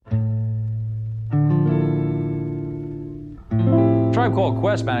Tribe Called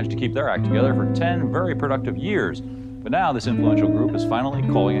Quest managed to keep their act together for 10 very productive years. But now this influential group is finally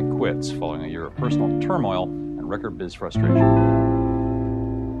calling it quits, following a year of personal turmoil and record biz frustration.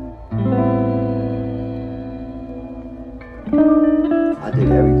 I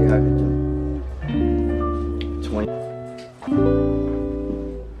did everything I could do. 20.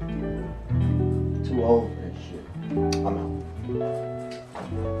 Too old for that shit. I'm out.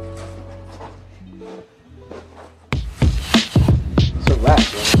 It's a wrap,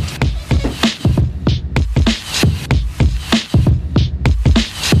 bro.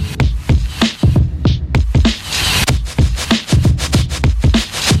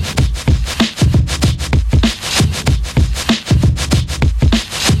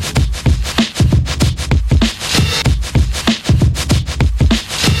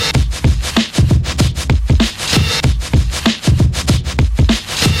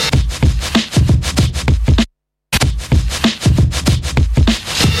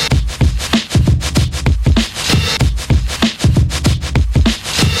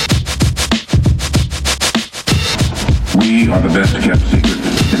 We are the best kept secret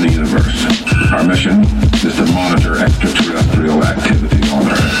in the universe. Our mission is to monitor extraterrestrial activity on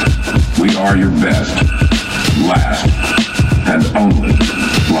Earth. We are your best, last, and only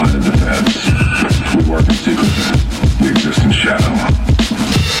line of defense. We work in secret. We exist in shadow.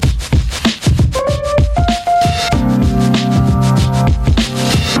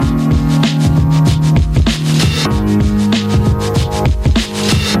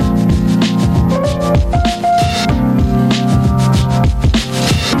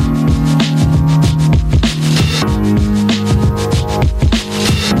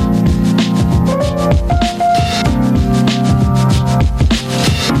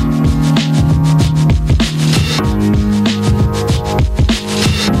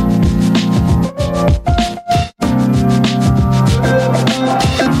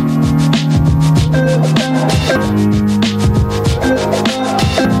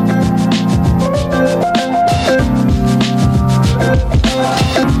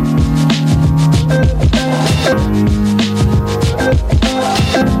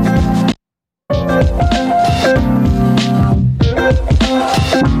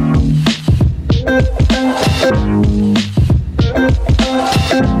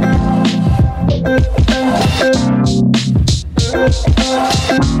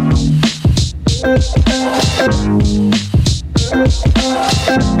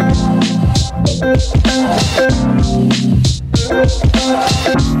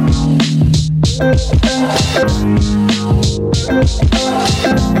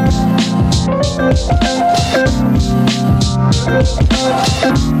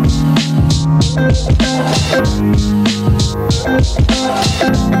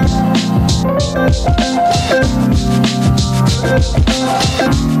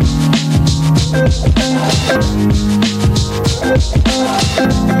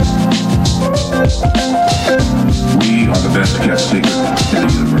 We are the best kept secret in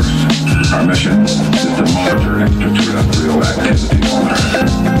the universe. Our mission is to monitor extraterrestrial activity on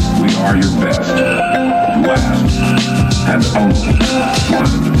Earth. We are your best, last, and only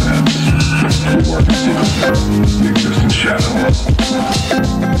line of defense. We work in secret. We exist in shadow.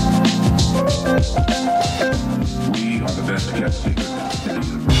 We are the best kept secret in the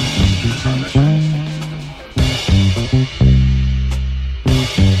universe. Our mission.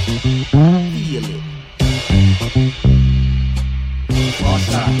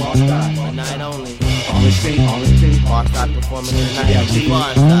 One night only. On the street. Barstar performing tonight.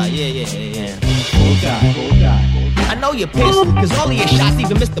 Barstar, yeah. Full time. I know you're pissed, cause all of your shots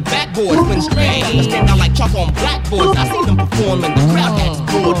even missed the backboards. When strange, stand out like chalk on blackboards. I see them perform and the crowd gets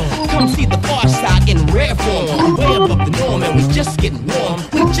bored. Come see the Barstar in rare form. Way above the norm and we just getting warm.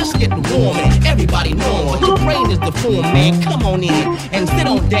 And everybody know but your brain is deformed, man. Come on in and sit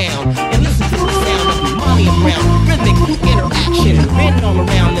on down and listen to the sound of Money and Brown. Rhythmic interaction, bend all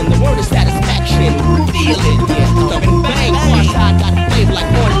around and the word is satisfaction. Feel it, yeah. Thump and bang. Barstar got a flavor like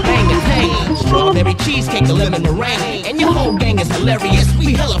orange bang and tang. Strawberry cheesecake, the lemon meringue. And your whole gang is hilarious,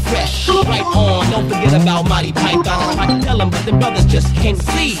 we hella fresh. Right on, don't forget about Mighty Python. I try to tell them, but the brothers just can't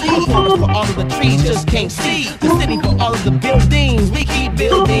see. The forest for all of the trees just can't see. The city for all of the buildings, we keep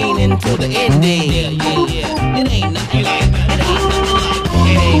building until the ending. Yeah. It ain't nothing like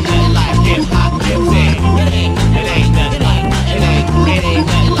hip-hop music. It ain't nothing like hip-hop music. It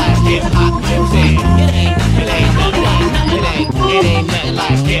ain't nothing like hip-hop music. It ain't nothing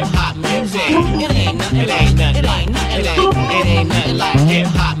like hip-hop music. It ain't nothing like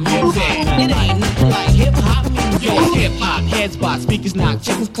hip-hop music. Yo, hip-hop, head spot, speakers knock,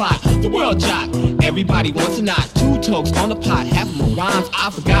 chickens clap. clock. The world jock, everybody wants a knot. Two tokes on the pot, half of my rhymes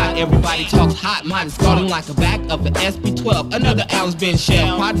I forgot. Everybody talks hot, mine is scalding like a back of an SB12. Another album's been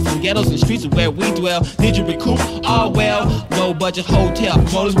shelled. Parties and ghettos and streets are where we dwell. Did you recoup? All well, low budget hotel.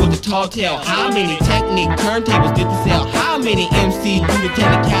 Promoters with the tall tale. How many technique turntables did they sell? How many MCs do the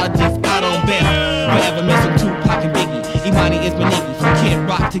technicalities out on bail? Forever missing Tupac and Biggie. Imani is Maniki, from Kid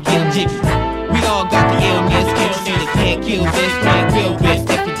Rock to get 'em jiggy. We all got the illness, kids say they can't kill this, can't kill this.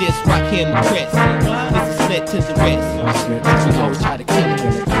 If you just rock him and Chris, this is split to the wrist. We always try to kill it.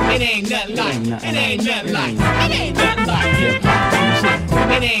 It ain't nothing like, it ain't nothing like, it ain't nothing like hip hop music.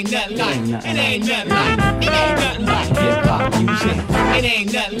 It ain't nothing like, it ain't nothing like, it ain't nothing like hip hop music. It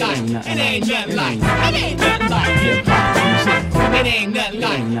ain't nothing like, it ain't nothing like, it ain't nothing like hip hop music. It ain't nothing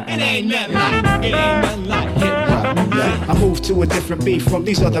like, it ain't nothing like, it ain't nothing like hip hop music. I moved to a different beat from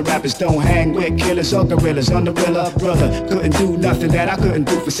these other rappers. Don't hang with killers or gorillas. On the Willa, brother, couldn't do nothing that I couldn't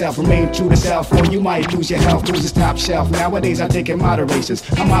do for self. Remain true to self, or you might lose your health. Lose this top shelf. Nowadays I take in moderations.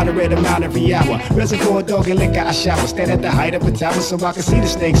 I moderate amount every hour. Reservoir dog and liquor I shower. Stand at the height of a tower so I can see the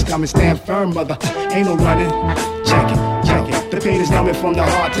snakes coming. Stand firm, mother. Ain't no running. Check it, check it. The pain is numbing from the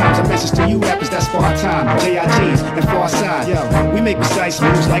hard times. A message to you rappers that's far time. JIGs and far side. Yo, we make precise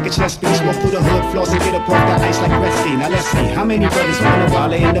moves like a chess piece. Walk through the hood, floss and get up off the ice like Gretzky. Now let's see, how many brothers wanna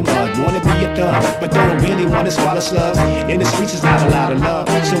wallow in the mud? Wanna be a thug, but don't really wanna swallow slugs. In the streets is not a lot of love,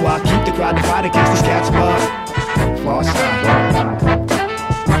 so I keep the crowd divided against these cats above. Far side,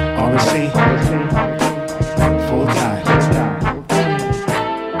 RNC, full time.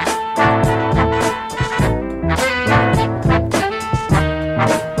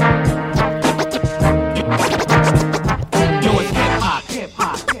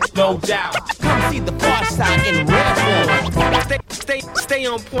 No doubt. Come see the far side in rare form. Stay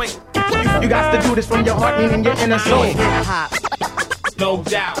on point. You got to do this from your heart, meaning your inner soul. Hip hop. No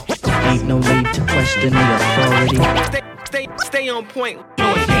doubt. Ain't no need to question the authority. Stay on point.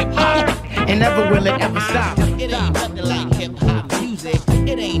 No, it's hip hop. And never will it ever stop. It ain't nothing like hip hop music.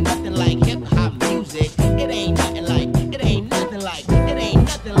 It ain't nothing like hip hop music. It ain't nothing like. It ain't nothing like. It ain't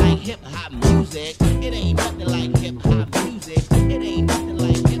nothing like hip hop music. It ain't nothing like hip hop music. It ain't nothing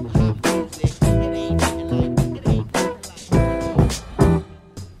like hip hop music. It ain't nothing like. It ain't nothing like.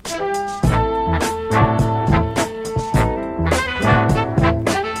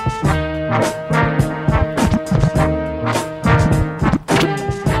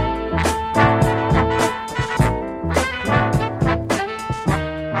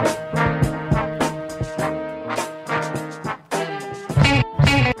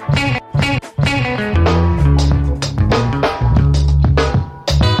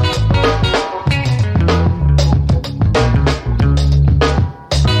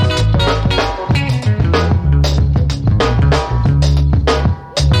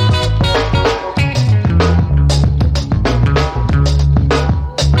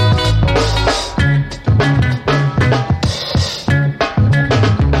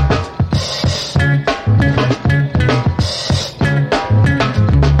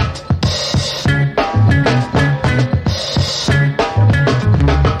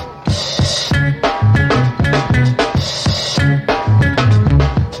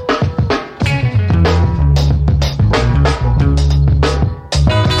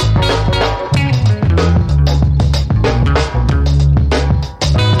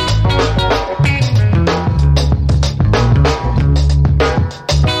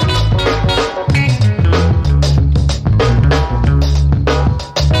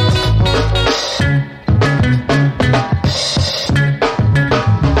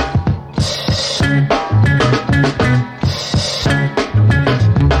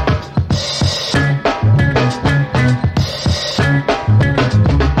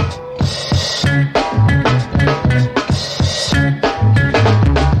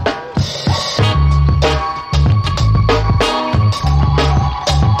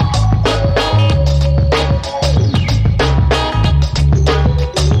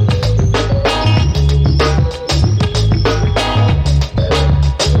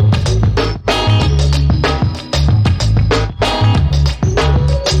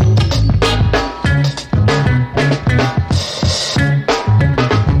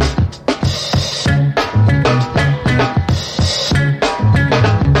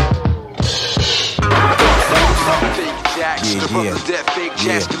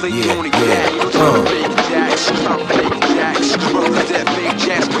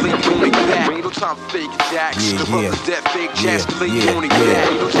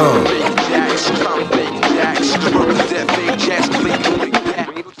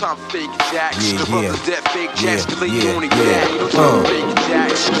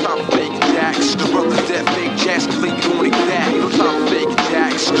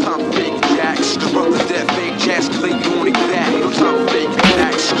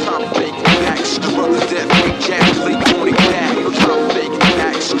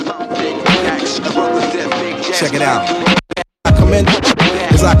 it out.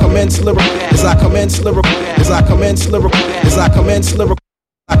 As I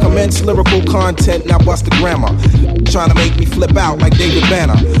commence lyrical content, now bust the grammar. Trying to make me flip out like David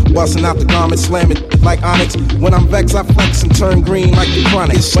Banner. Busting out the garment, slamming like Onyx. When I'm vexed, I flex and turn green like the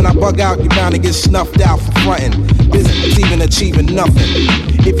chronic. When I bug out, you're bound to get snuffed out for frontin'. Business even achieving nothing.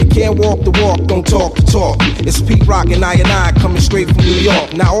 If you can't walk the walk, don't talk the talk. It's Pete Rock and I coming straight from New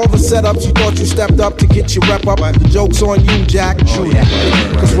York. Now all the setups you thought you stepped up to get your rep up, the joke's on you, Jack. True that.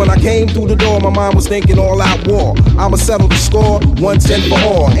 Cause when I came through the door, my mind was thinking all out war. I'ma settle the score once and for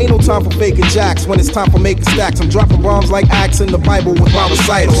all. Ain't no time for faking jacks when it's time for making stacks. I'm dropping bombs like Acts in the Bible with my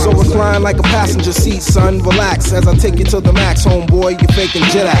recital. So recline like a passenger seat, son. Relax as I take you to the max, homeboy. You're faking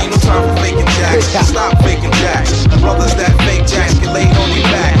jet acts. Ain't no time for faking jacks. Stop faking jacks. Brothers that fake jacks get laid on your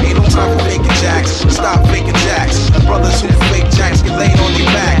back. Ain't no time for faking jacks. Stop faking jacks. Brothers who fake jacks get laid on your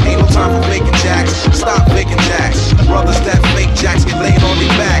back. Ain't no time for faking jacks. Stop faking jacks. Brothers that fake jacks get laid on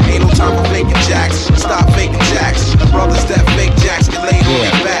your back. Ain't no time for faking jacks. Stop faking jacks. Brothers that fake jacks get laid on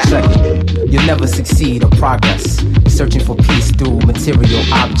your back. Check it. You'll never succeed or progress searching for peace through material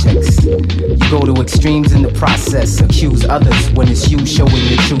objects. You go to extremes in the process, accuse others when it's you showing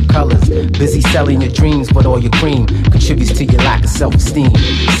your true colors. Busy selling your dreams, but all your cream contributes to your lack of self-esteem.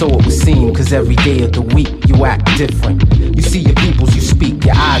 So it would seem, cause every day of the week you act different. You see your peoples, you speak,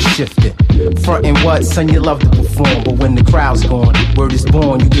 your eyes shifted. Frontin' what, son, you love to perform, but when the crowd's gone, word is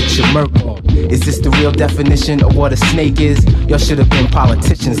born, you get your murk on. Is this the real definition of what a snake is? Y'all should have been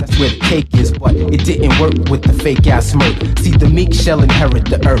politicians, that's where the cake is. But it didn't work with the fake ass smirk. See, the meek shall inherit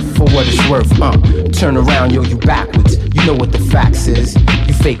the earth for what it's worth. Turn around, yo, you backwards. You know what the facts is.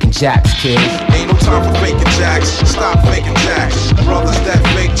 You faking jacks, kid. Ain't no time for faking jacks. Stop faking jacks. Brothers that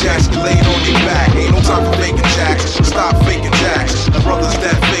fake jacks get laid on your back. Ain't no time for faking jacks. Stop faking jacks. Brothers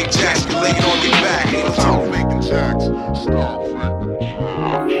that fake jacks get laid on your back. Ain't no time for faking jacks. Stop faking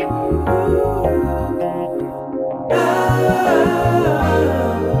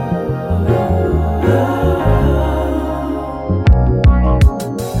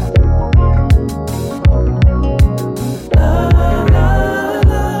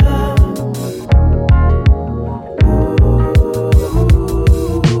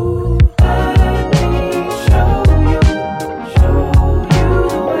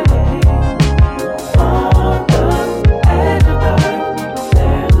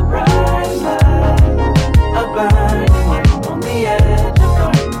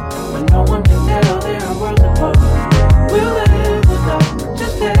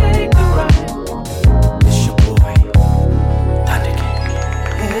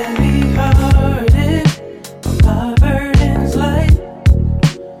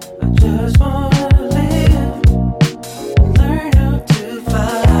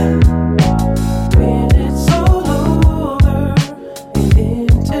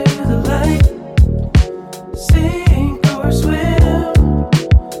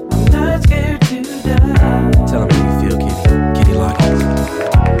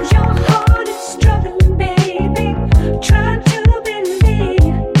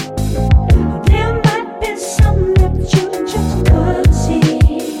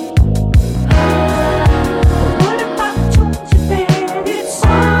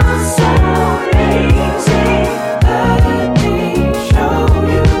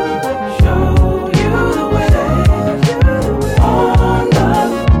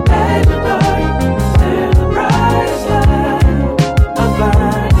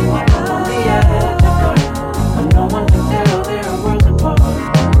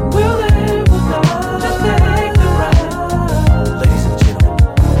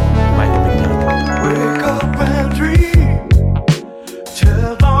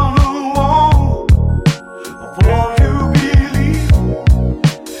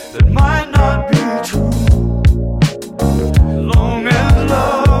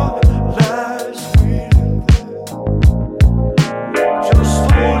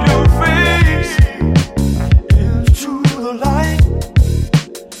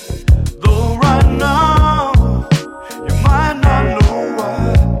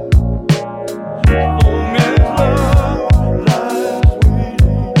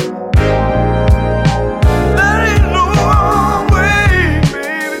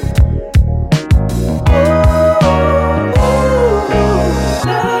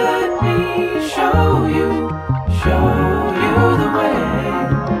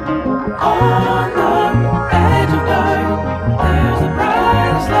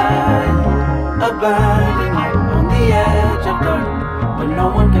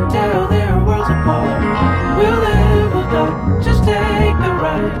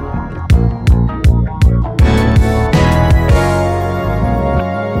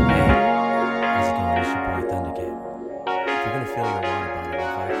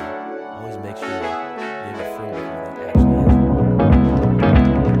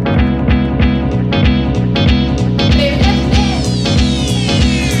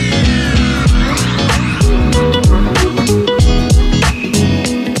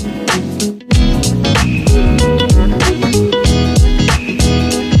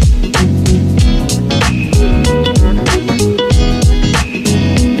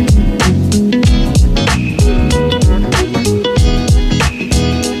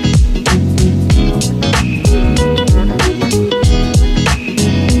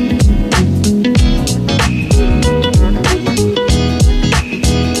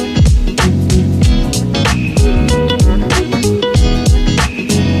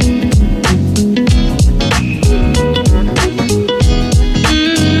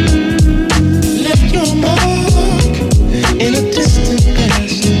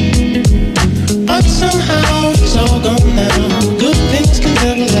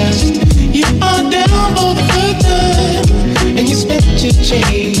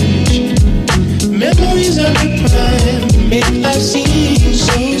change. Memories of your prime make life seem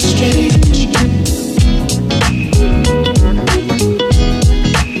so strange.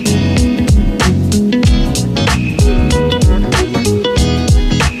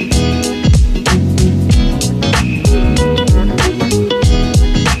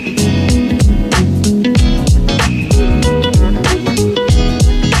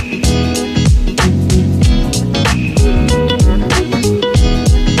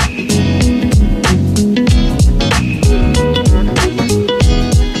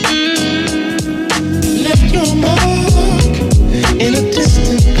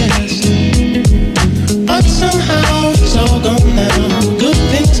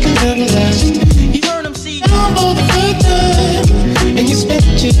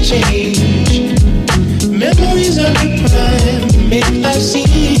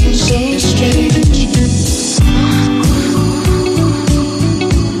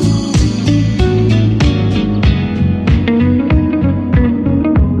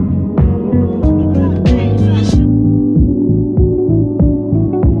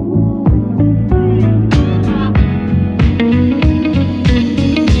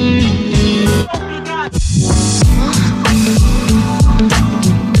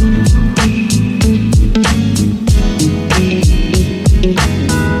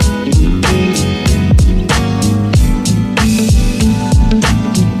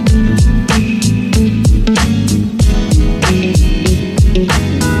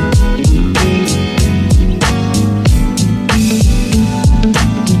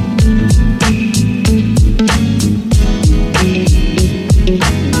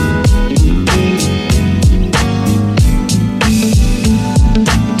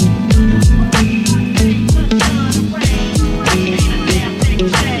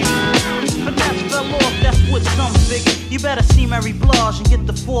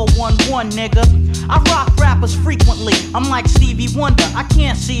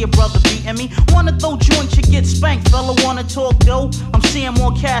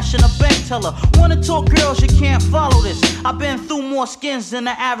 Than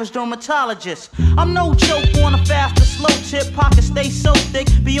the average dermatologist. I'm no joke on a fast or slow tip. Pockets stay so thick,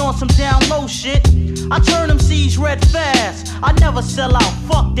 be on some down low shit. I turn them C's red fast. I never sell out,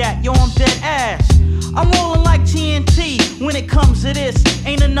 fuck that, yo, I'm dead ass. I'm rolling like TNT. When it comes to this,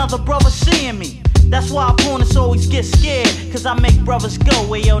 ain't another brother seeing me. That's why opponents always get scared, cause I make brothers go,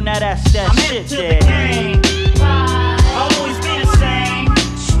 well, yo, now that's that I'm shit there. I'll always be the same.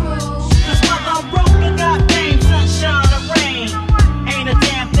 Cause whether I'm broke or got pain, sunshine or rain, ain't a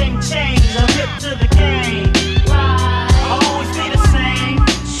damn thing changed. I'm hip to the game. I'll always be the same.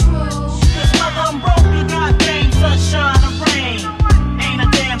 Cause whether I'm broke or got pain, sunshine or rain, ain't a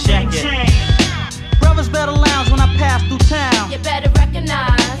damn thing changed. Brothers better lounge when I pass through town. You better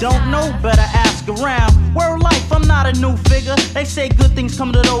recognize. Don't know, better ask around. Word life, I'm not a new figure. They say good things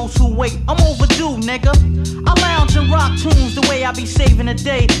come to those who wait. I'm overdue, nigga. I lounge and rock tunes the way I be saving the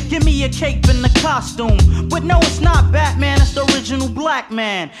day. Give me a cape and a costume. But no, it's not Batman, it's the original black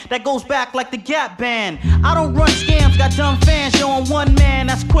man that goes back like the Gap Band. I don't run scams, got dumb fans. Yo, I'm one man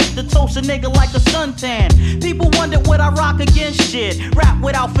that's quick to toast a nigga like a suntan. People wonder what I rock against shit. Rap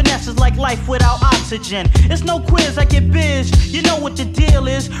without finesse is like life without oxygen. It's no quiz, I get biz. You know what the deal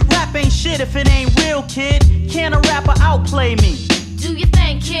is. Rap ain't shit if it ain't real, kid. Can a rapper outplay me? Do you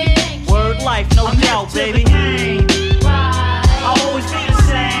think, kid? Word life, no I'm doubt, baby. I'll always be the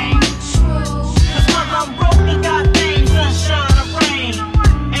same. Cause whether I'm broke or got things, sunshine or rain,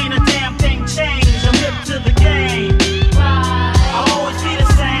 ain't a damn thing changed. I'm hip to the game. I'll always be the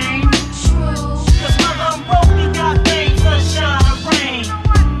same. Cause whether I'm broke or got things, sunshine or rain,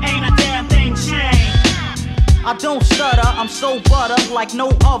 ain't a damn thing changed. I don't stutter, I'm so butter like no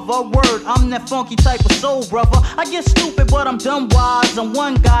other word. I'm that funky type of soul brother. I get stupid, but I'm dumb wise. I'm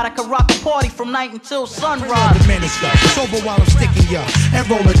one guy that can rock a party from night until sunrise. The minister, sober while I'm sticking ya, and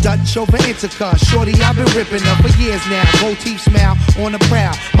roll a Dutch over intercut. Shorty, I've been ripping up for years now. Motif smile on the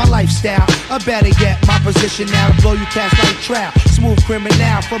prowl. My lifestyle, or better yet, my position now to blow you cast like trout. Smooth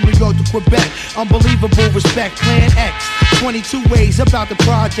criminal from New York to Quebec. Unbelievable respect, Plan X. 22 ways about the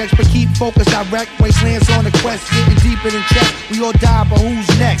projects, but keep focused direct. Wastelands on the quest, getting deeper than check. We all die, but who's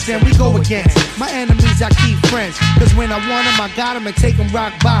next? And we go against my enemies, I keep friends. Cause when I want them, I got them and take them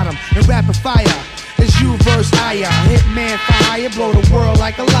rock bottom. And rapid fire, it's you versus I. Hitman for hire, blow the world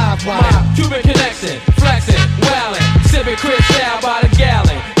like a live wire. Cuban connection, flexing, wildin', sipping Cristal by the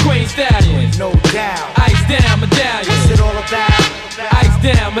gallon. Queen Stallions, no doubt. Ice down medallions. What's it all about? Ice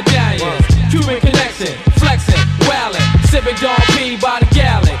down medallions. Cuban connection, flexing, wildin', sipping Don P by the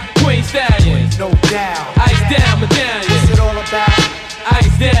gallon. Queen Stallions, no doubt. Ice down medallions. What's it all about?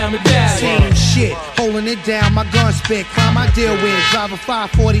 damn medallion. Same shit, holding it down, my gun spit. Crime I deal with, drive a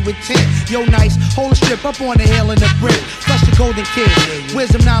 540 with 10. Yo, nice, hold a strip up on the hill in the brick. Flush the golden kid,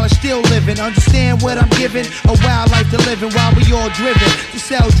 wisdom, knowledge, still living. Understand what I'm giving, a wild life to live in while we all driven. To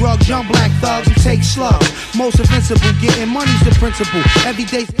sell drugs, young black thugs and take slugs. Most invincible, getting money's the principle. Every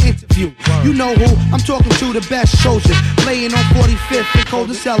day's an interview. You know who, I'm talking to the best chosen. Laying on 45th and cold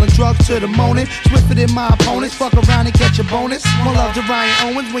and selling drugs to the morning. Swifter than my opponents, fuck around and get your bonus. More love to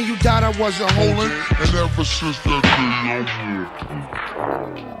Ryan Owens, when you died I wasn't holding. And ever since that day,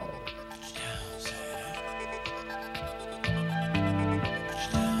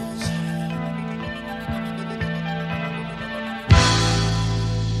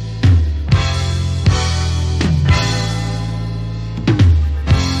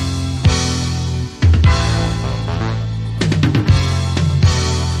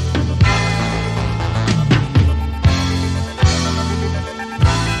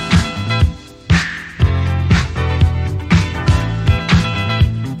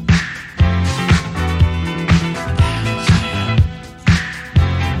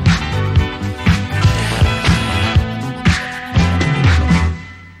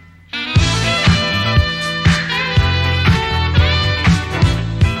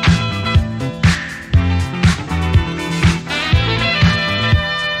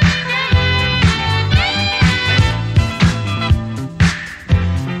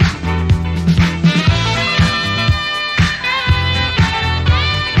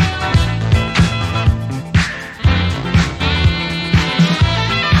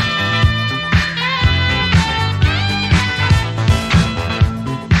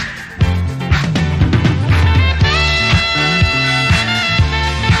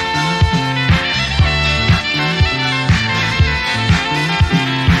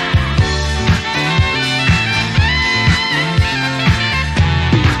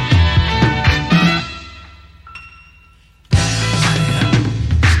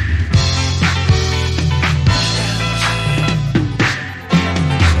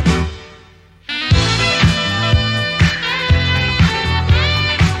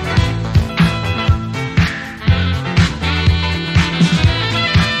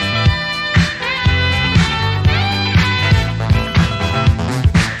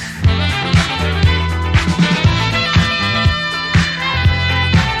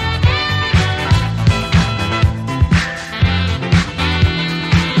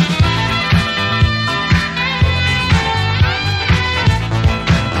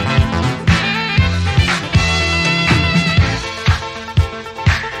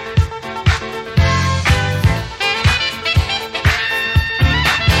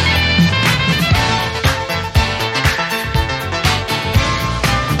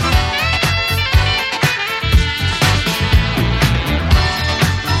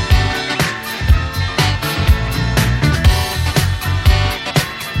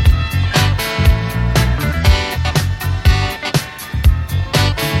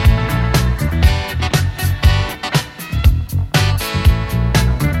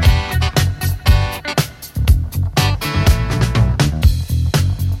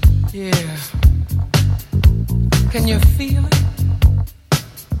 Can you feel it?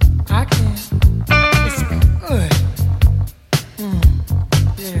 I can. It's good.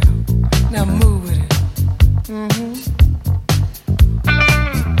 Yeah. Now move with it.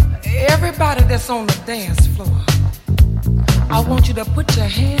 Everybody that's on the dance floor, I want you to put your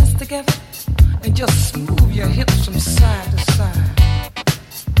hands together and just move your hips from side to side.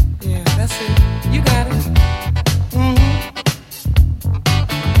 Yeah, that's it. You got it.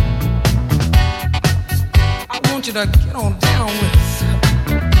 I want you to get on down with us.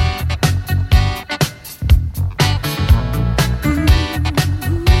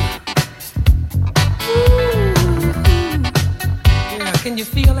 Yeah, can you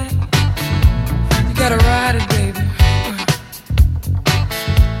feel that? You gotta ride it, baby.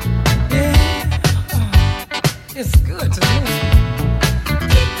 Yeah, it's good to me.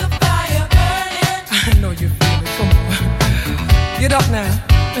 Keep the fire burning. I know you feel it. Come on, get up now.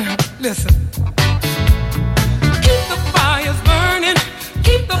 Listen. Keep the fires burning.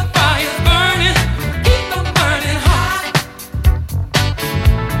 Keep the fires burning. Keep them burning hot.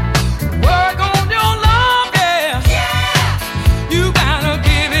 Work on your love, yeah. You gotta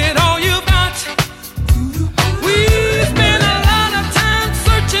give it all you got. We spend a lot of time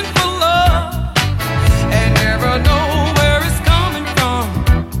searching for love and never know where it's coming from.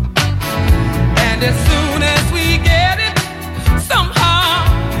 And as soon as we get it, somehow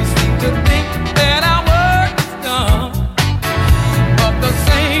we seem to think that our work is done. But the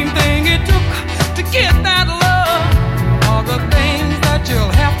same thing it took to get that love, all the things that you'll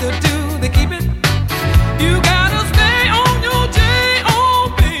have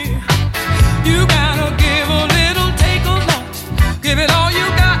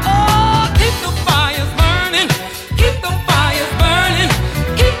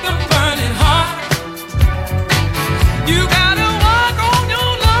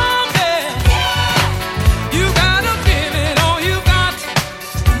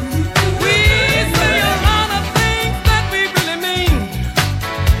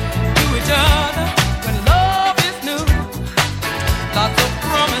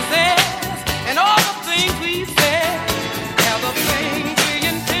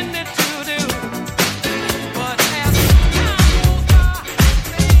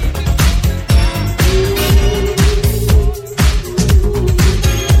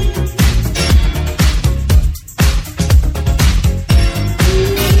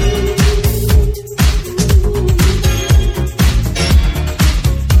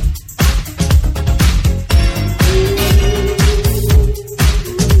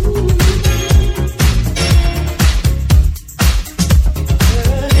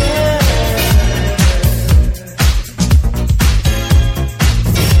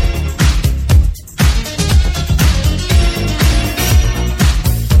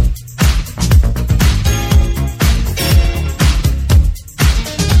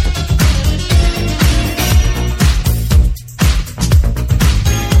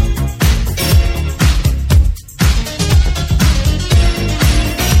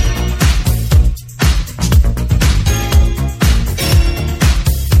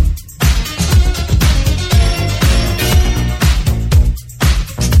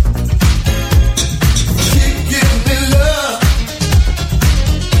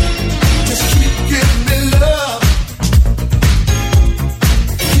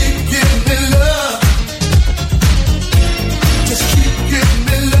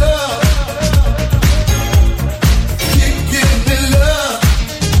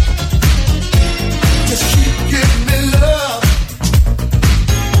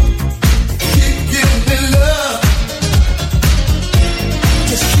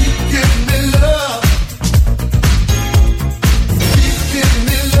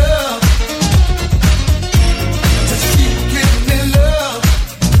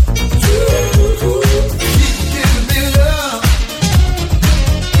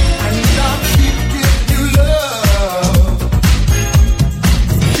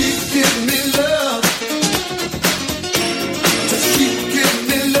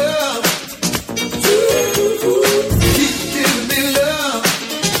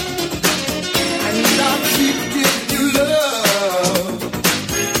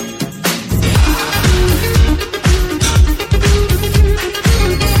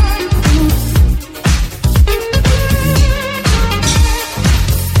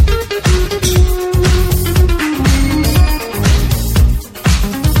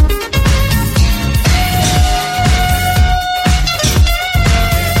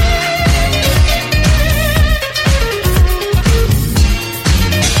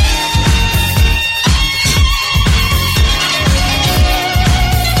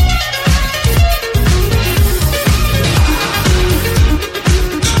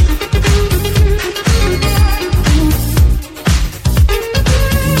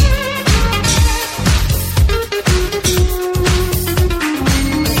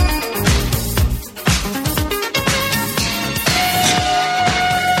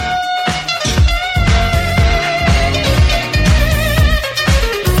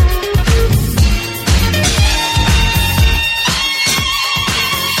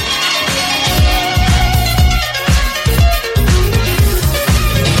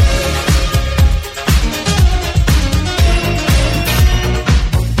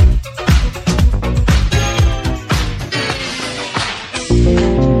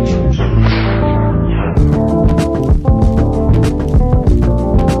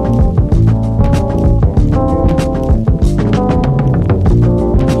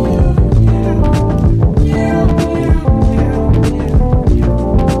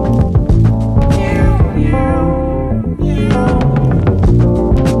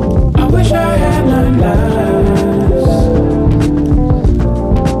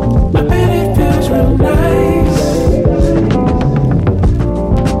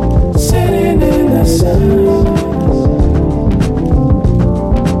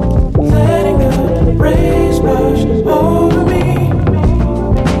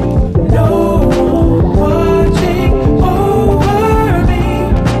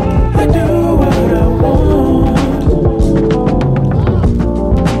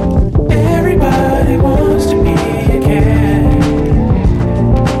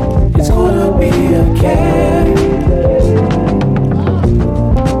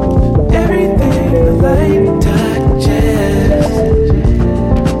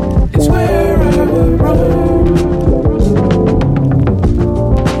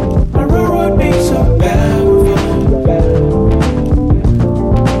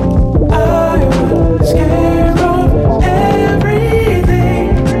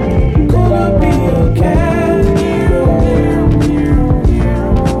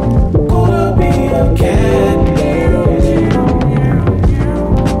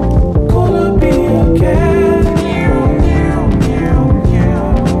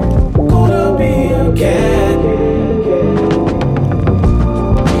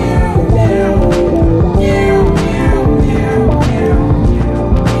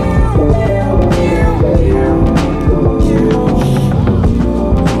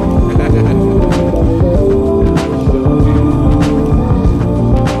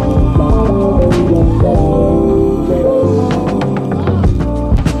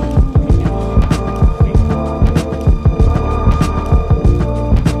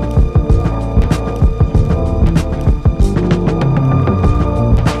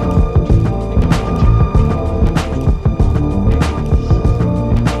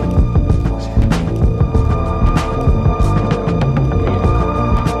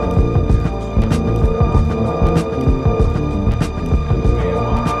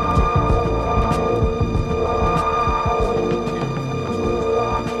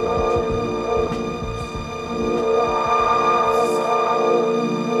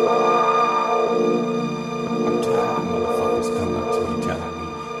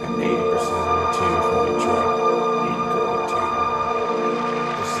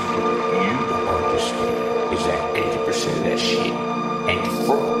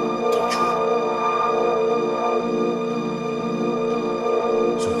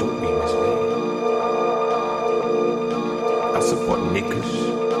support niggas.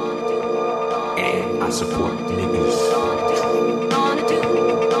 And I support niggas.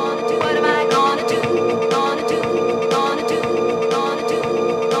 What am I gonna do? Gonna do, gonna do, gonna do,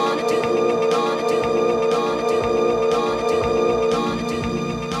 gonna do, gonna do, gonna do, gonna do,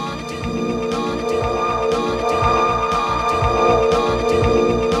 gonna do, gonna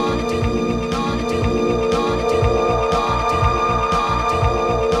do, gonna do, gonna do,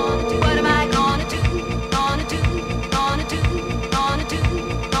 what am I gonna do? Gonna do, gonna do, gonna do,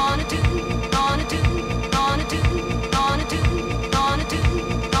 gonna do, gonna do, gonna do, gonna do, gonna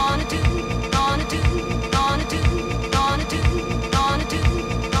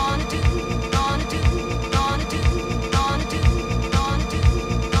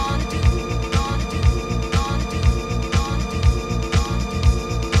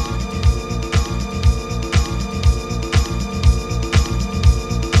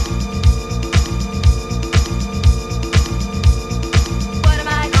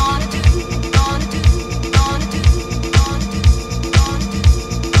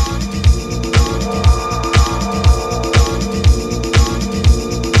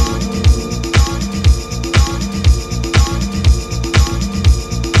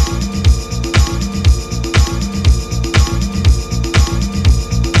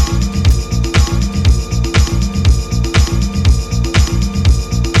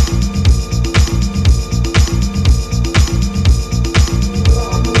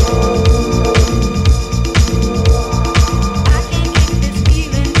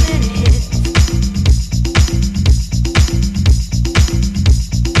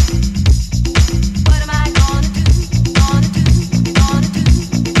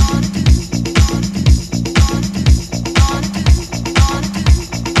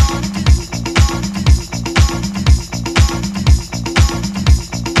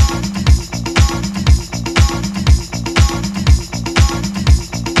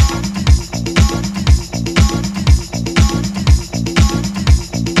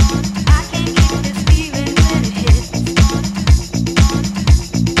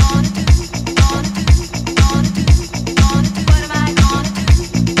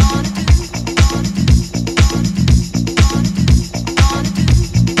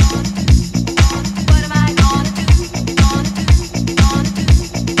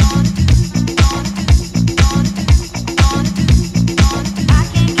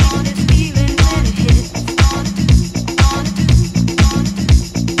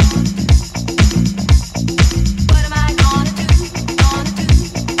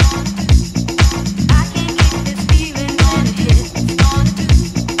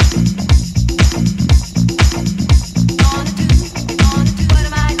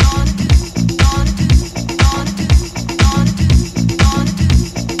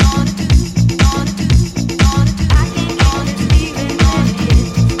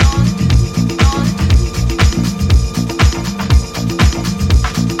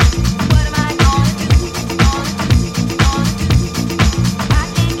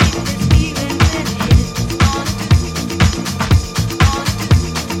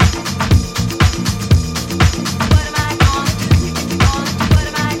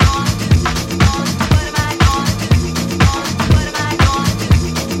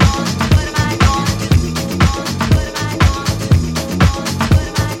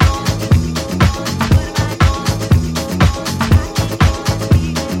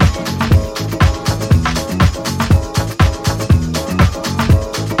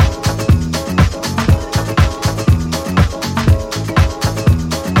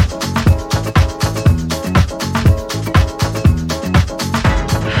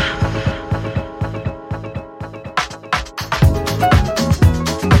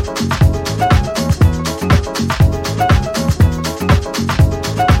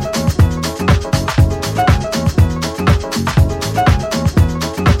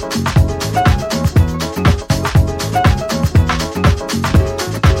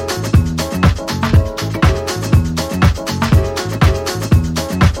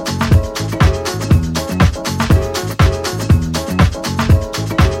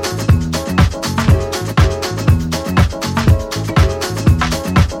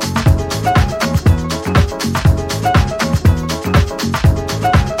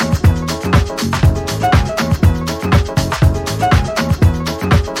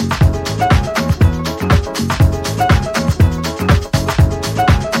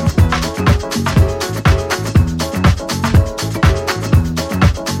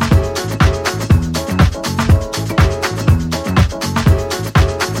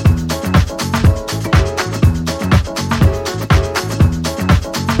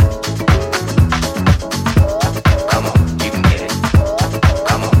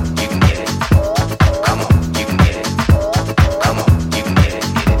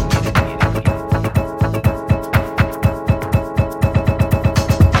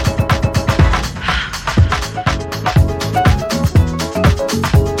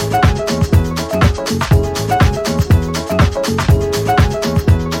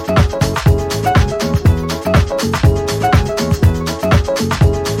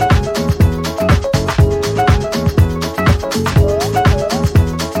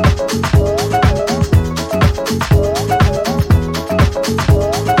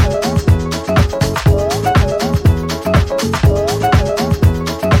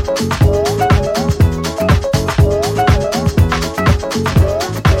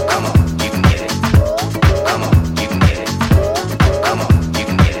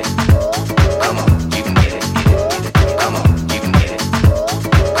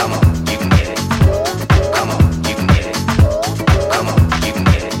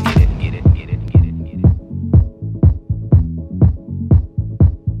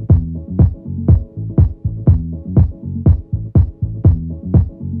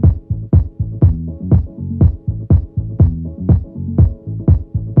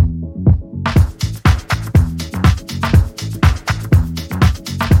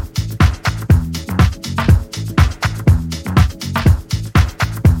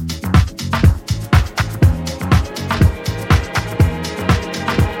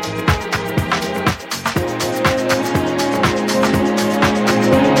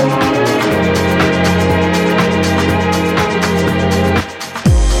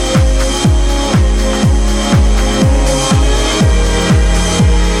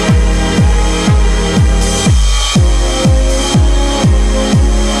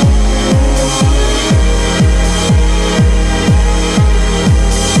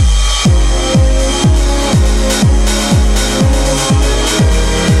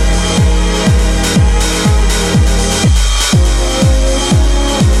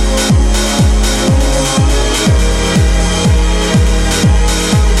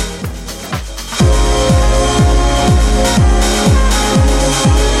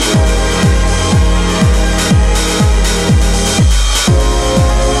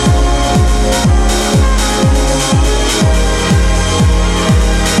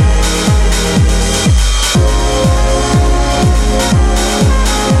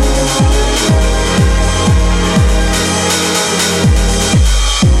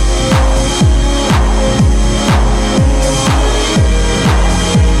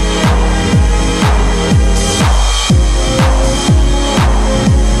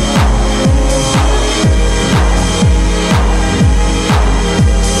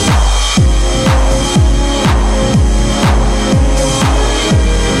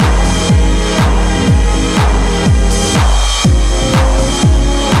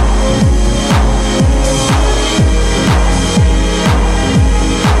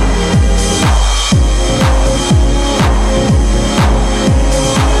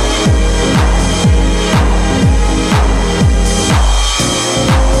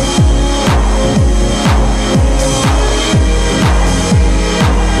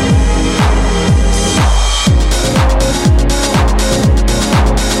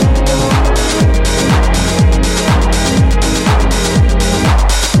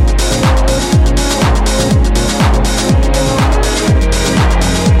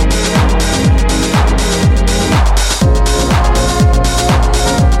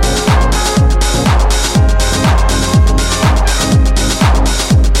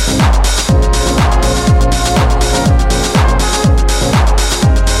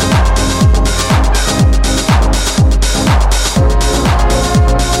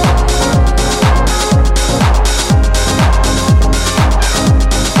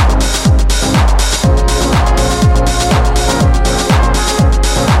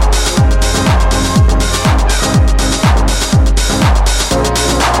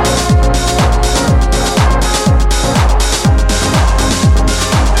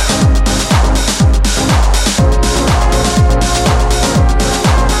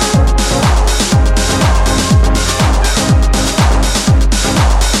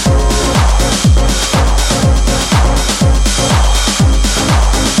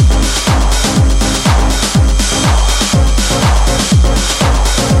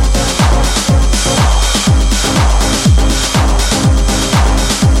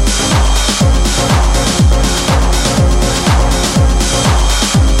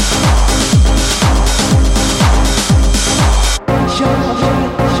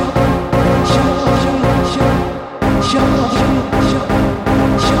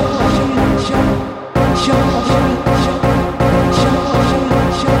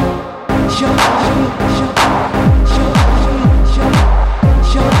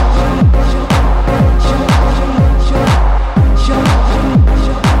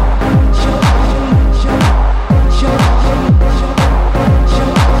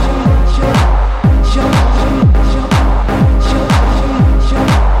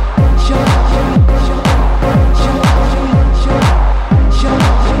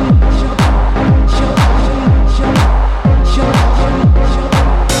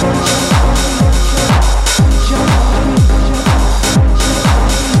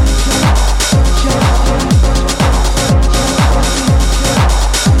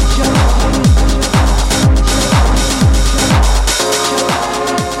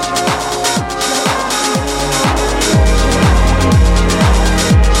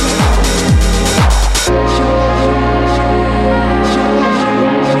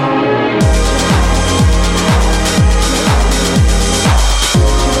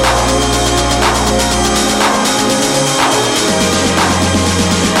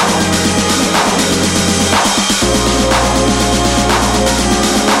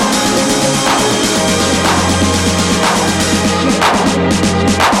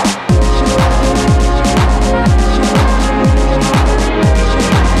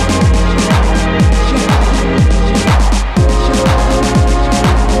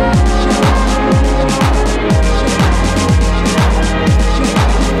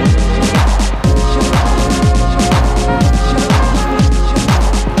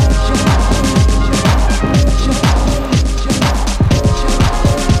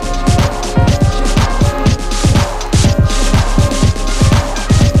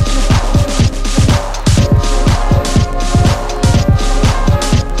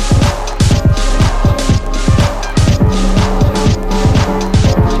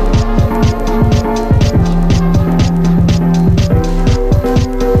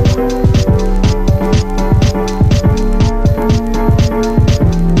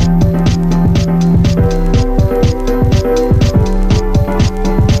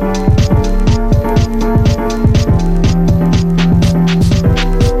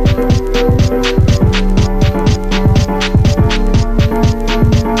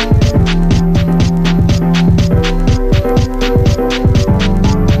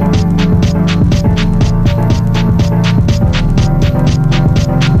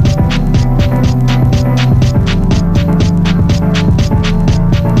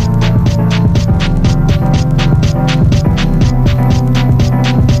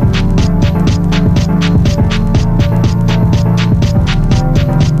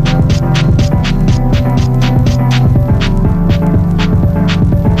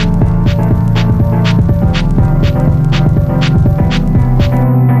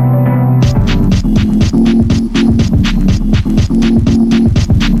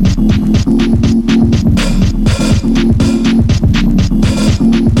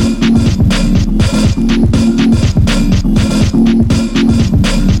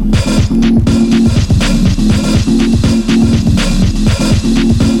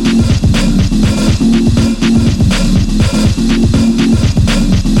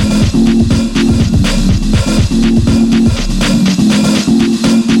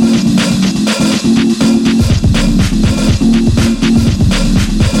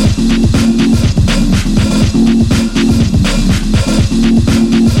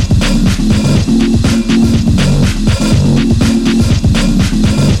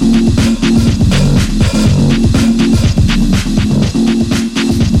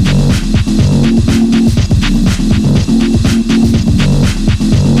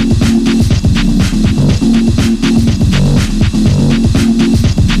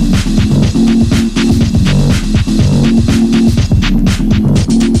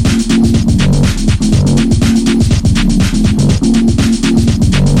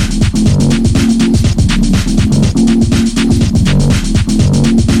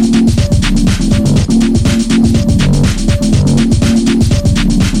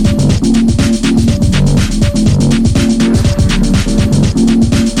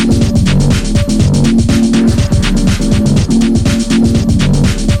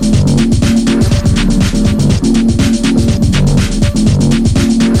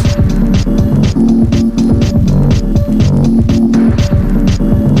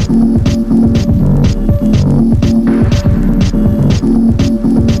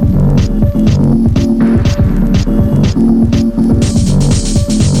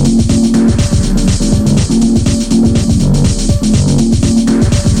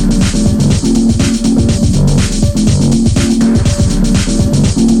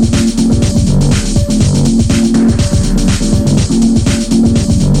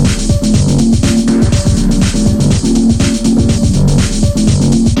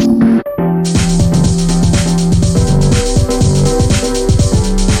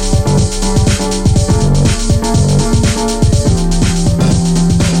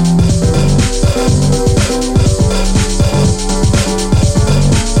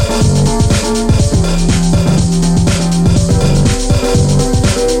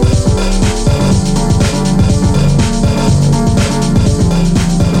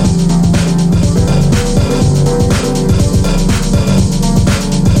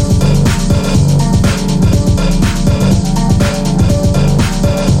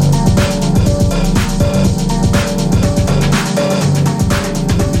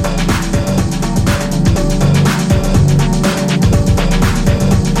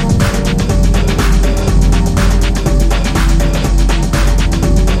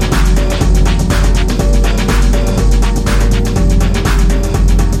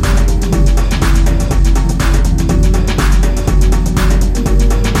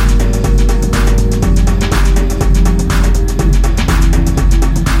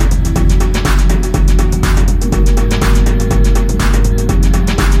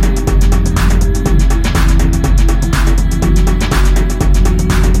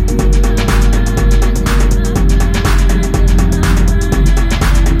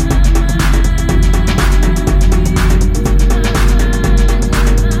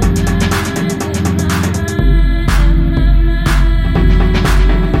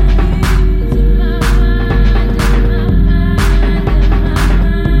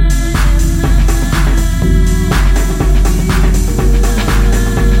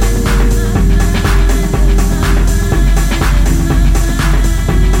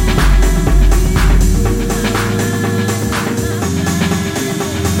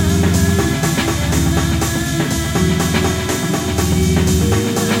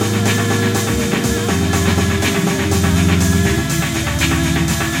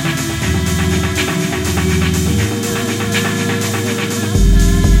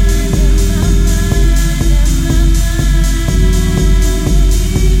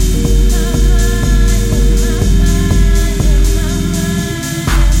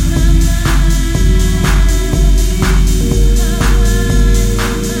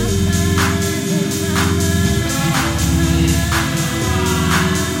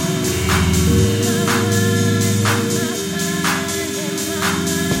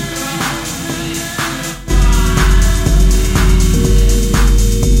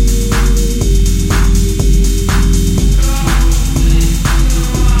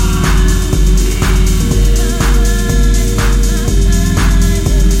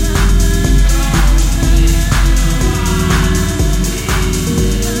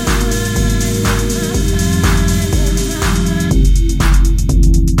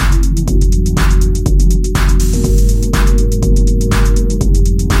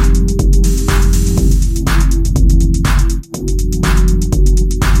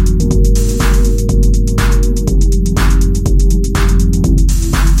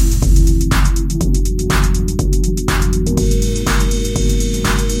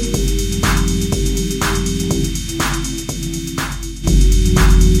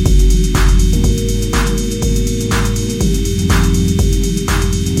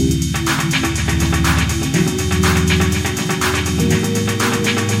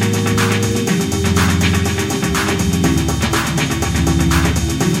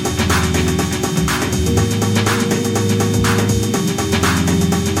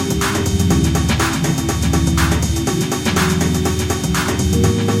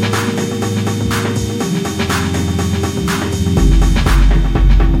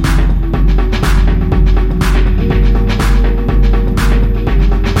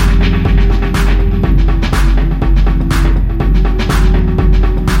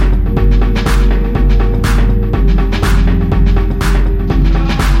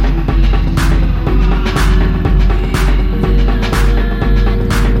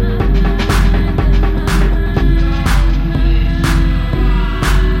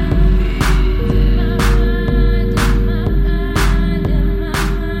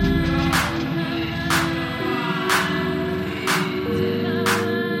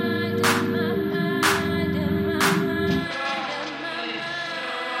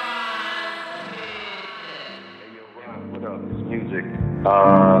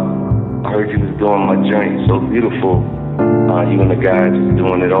I heard you was doing my joint so beautiful. You and the guys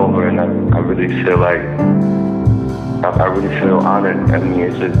doing it over, and I really feel like I really feel honored. I mean,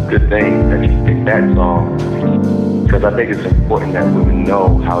 it's a good thing that you picked that song, because I think it's important that women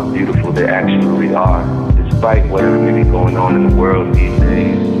know how beautiful they actually are, despite whatever may be going on in the world these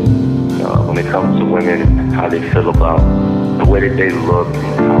days. When it comes to women and how they feel about the way that they look,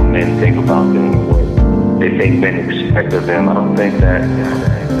 and how men think about them, and what they think men expect of them, I don't think that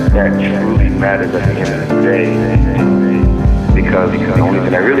truly matters at the end of the day. Because the only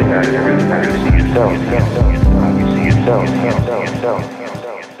thing that really matters is you see yourself. You see yourself.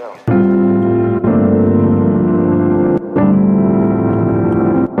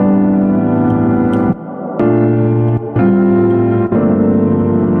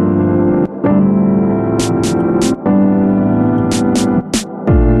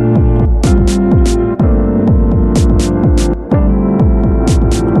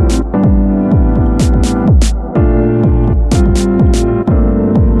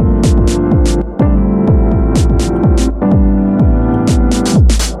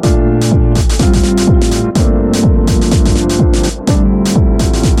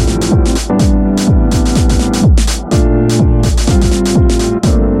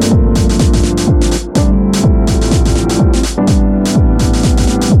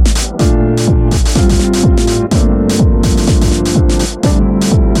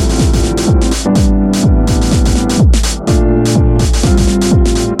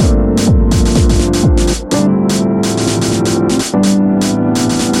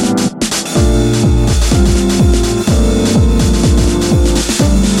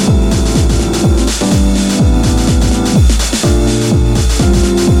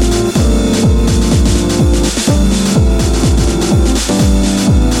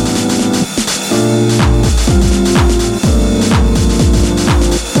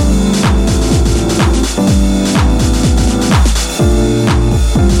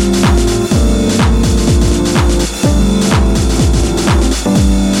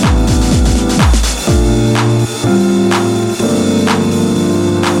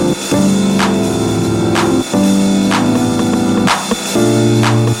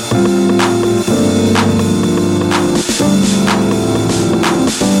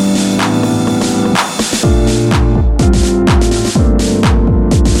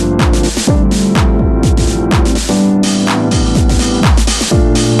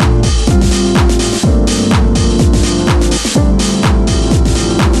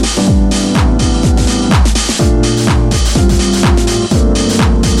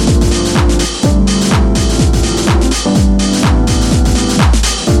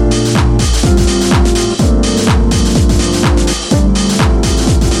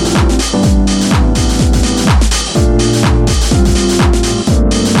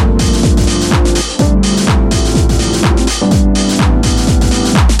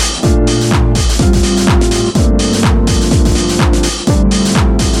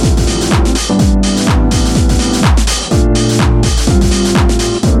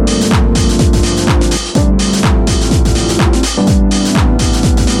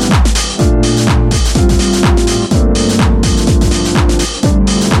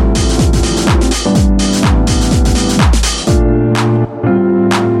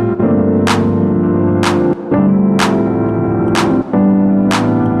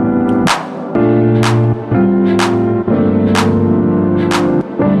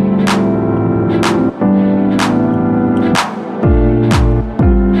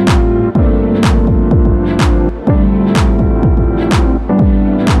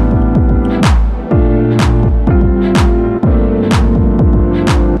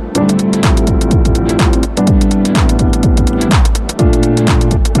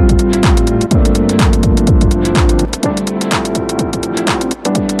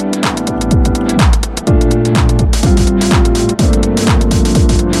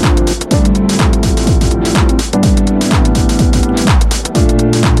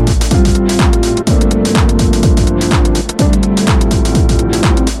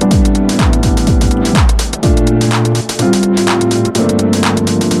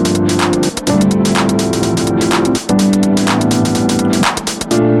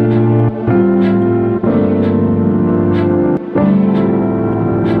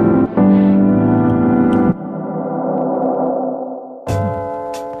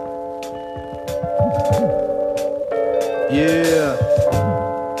 Yeah.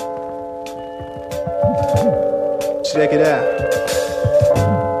 Check it out.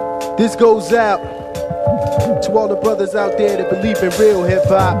 This goes out to all the brothers out there that believe in real hip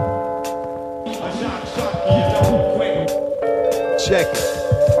hop. check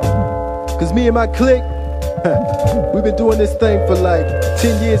it. Cause me and my clique, we've been doing this thing for like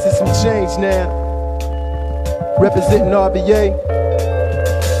 10 years and some change now. Representing RBA.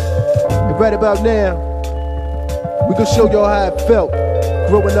 And right about now, we gonna show y'all how it felt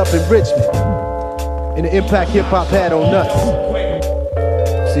growing up in Richmond and the impact hip hop had on us.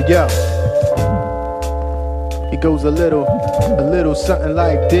 So yo, it goes a little something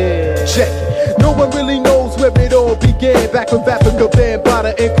like this. Check it. No one really knows where it all began. Back when Africa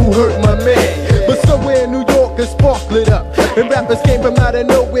Bambaataa and Kool hurt my man. But somewhere in New York a spark lit up, and rappers came from out of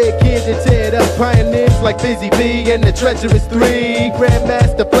nowhere, kids to tear it up. Pioneers like Busy B and the Treacherous Three,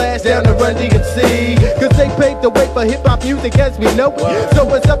 Grandmaster Flash down to Run DMC. Cause they paved the way for hip hop music as we know it.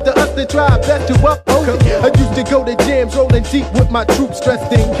 So it's up to us to try our best to uphold it. I used to go to jams rolling deep with my troops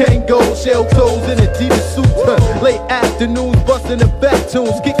dressed in Kango, shell toes and Adidas suits. Late afternoons busting the back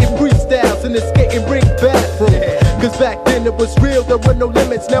tunes, kicking freestyles in the skating rink bathroom. Cause back then it was real, there were no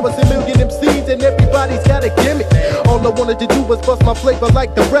limits. Now it's a million MCs and everybody's got a gimmick. All I wanted to do was bust my flavor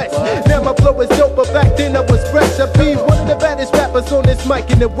like the rest. Now my flow is dope, but back then I was fresh. I be one of the baddest rappers on this mic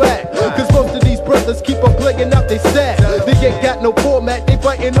in the whack. Cause most of these brothers keep on playing out they sad. They ain't got no format, they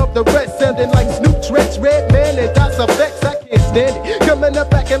fighting off the rest. Sounding like Snoop, Tretch, Redman, and Das Effects. I can't stand it. Coming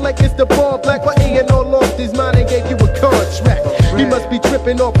up acting like it's the bomb black. But A&R lost his mind and gave you a contract. He must be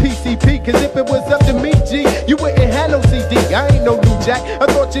tripping on PCP, cause if it was up to me, G, you wouldn't have no CD. I ain't no new jack, I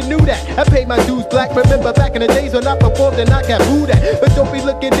thought you knew that. I paid my dues black, remember back in the days when I performed and I got booed at. But don't be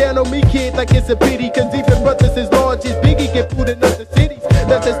looking down on me, kid, like it's a pity. Cause even brothers as large as Biggie get food in other cities.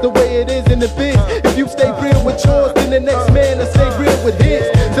 That's just the way it is in the biz. If you stay real with yours, then the next man will stay real with his.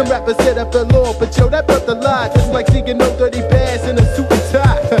 Some rappers said I fell off, but yo, that brother lied. Just like seeing no dirty bass in a suit and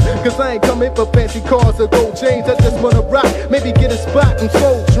tie. Cause I ain't coming for fancy cars or gold chains. I just wanna rock, maybe get a spot and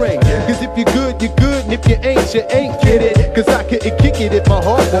Soul Train. Cause if you're good, you're good. And if you ain't, get it. Cause I couldn't kick it if my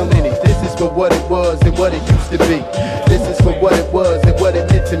heart wanted it. This is for what it was and what it used to be. This is for what it was and what it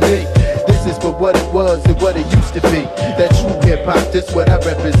meant to me. This is for what it was and what it used to be. That true hip hop, that's what I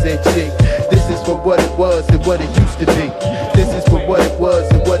represent, G. This is for what it was and what it used to be. This is for what it was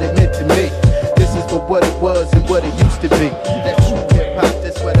and what it meant to me. This is for what it was and what it used to be. That true hip hop,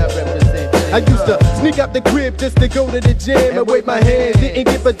 that's what I represent, G. I used to sneak out the crib just to go to the gym and wave my hands. Didn't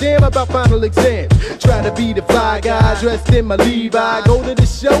give a damn about final exams. Try to be the fly guy dressed in my Levi. Go to the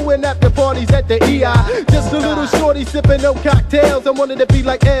show and after parties at the EI. Just a little shorty sipping on cocktails. I wanted to be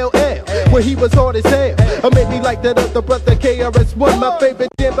like LL when he was hard as hell. Or maybe like that other brother KRS-One. My favorite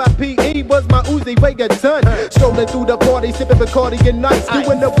jam by PE was my Uzi weigh a ton. Strolling through the party, sipping Bacardi and Nice.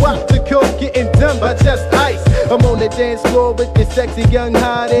 Doing the walk to coke, getting done by just ice. I'm on the dance floor with this sexy young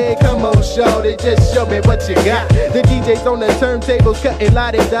hottie. Come on, shorty, just show me what you got. The DJ's on the turntables, cutting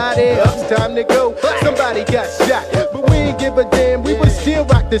la-di-da-di. It's time to go, somebody got shot. But we ain't give a damn, we would still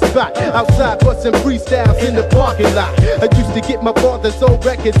rock the spot. Outside, bustin' freestyles in the parking lot. I used to get my father's old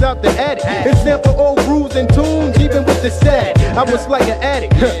records out the attic and sample old grooves and tunes, even with the sad. I was like an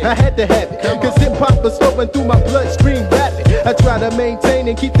addict, I had to have it. Cause hip-hop was flowing through my bloodstream rapid. I try to maintain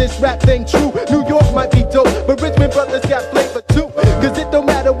and keep this rap thing true. New York might be dope, but Richmond brothers got flavor too. Cause it don't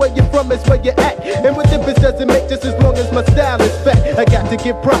matter where you're from, it's where you're at. And what difference does it make just as long as my style is fat? I got to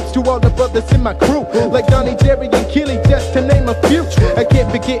give props to all the brothers in my crew, like Donnie, Jerry, and Killy, just to name a few. I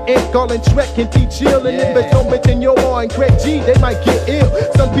can't forget Ant, Garland, Shrek, and T-Chill. And if I don't mention Yo and Craig G, they might get ill.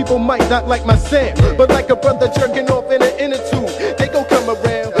 Some people might not like my sound, but like a brother jerking off in an inner tube, they gon' come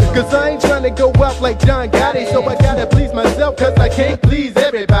around. Cause I ain't trying to go out like John Gotti, so I gotta please myself cause I can't please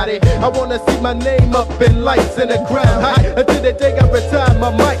everybody. I wanna see my name up in lights and a crown high until the day I retire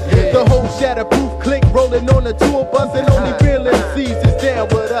my mic. The whole Shatterproof clique rolling on the tour bus, and only real MCs is down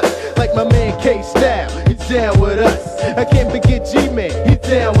with us. Like my man K-Style, he's down with us. I can't forget G-Man, he's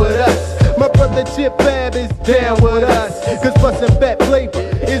down with us. My brother Chip Fab is down with us. Cause bustin' fat flavor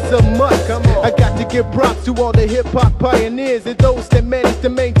is a must. I got to give props to all the hip-hop pioneers and those that managed to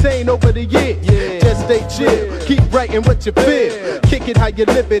maintain over the years. Just stay chill, keep writing what you feel. Kick it how you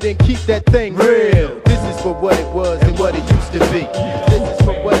live it and keep that thing real. This is for what it was and what it used to be. This is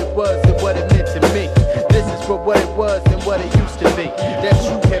for what it was and what it meant to me. This is for what it was and what it used to be. That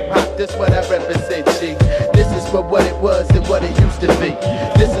true hip-hop, that's what I represent, G. This is for what it was and what it used to be.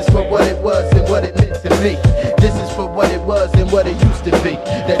 This is for what it was and what it meant to me. This is for what it was and what it used to be.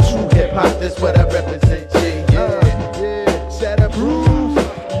 That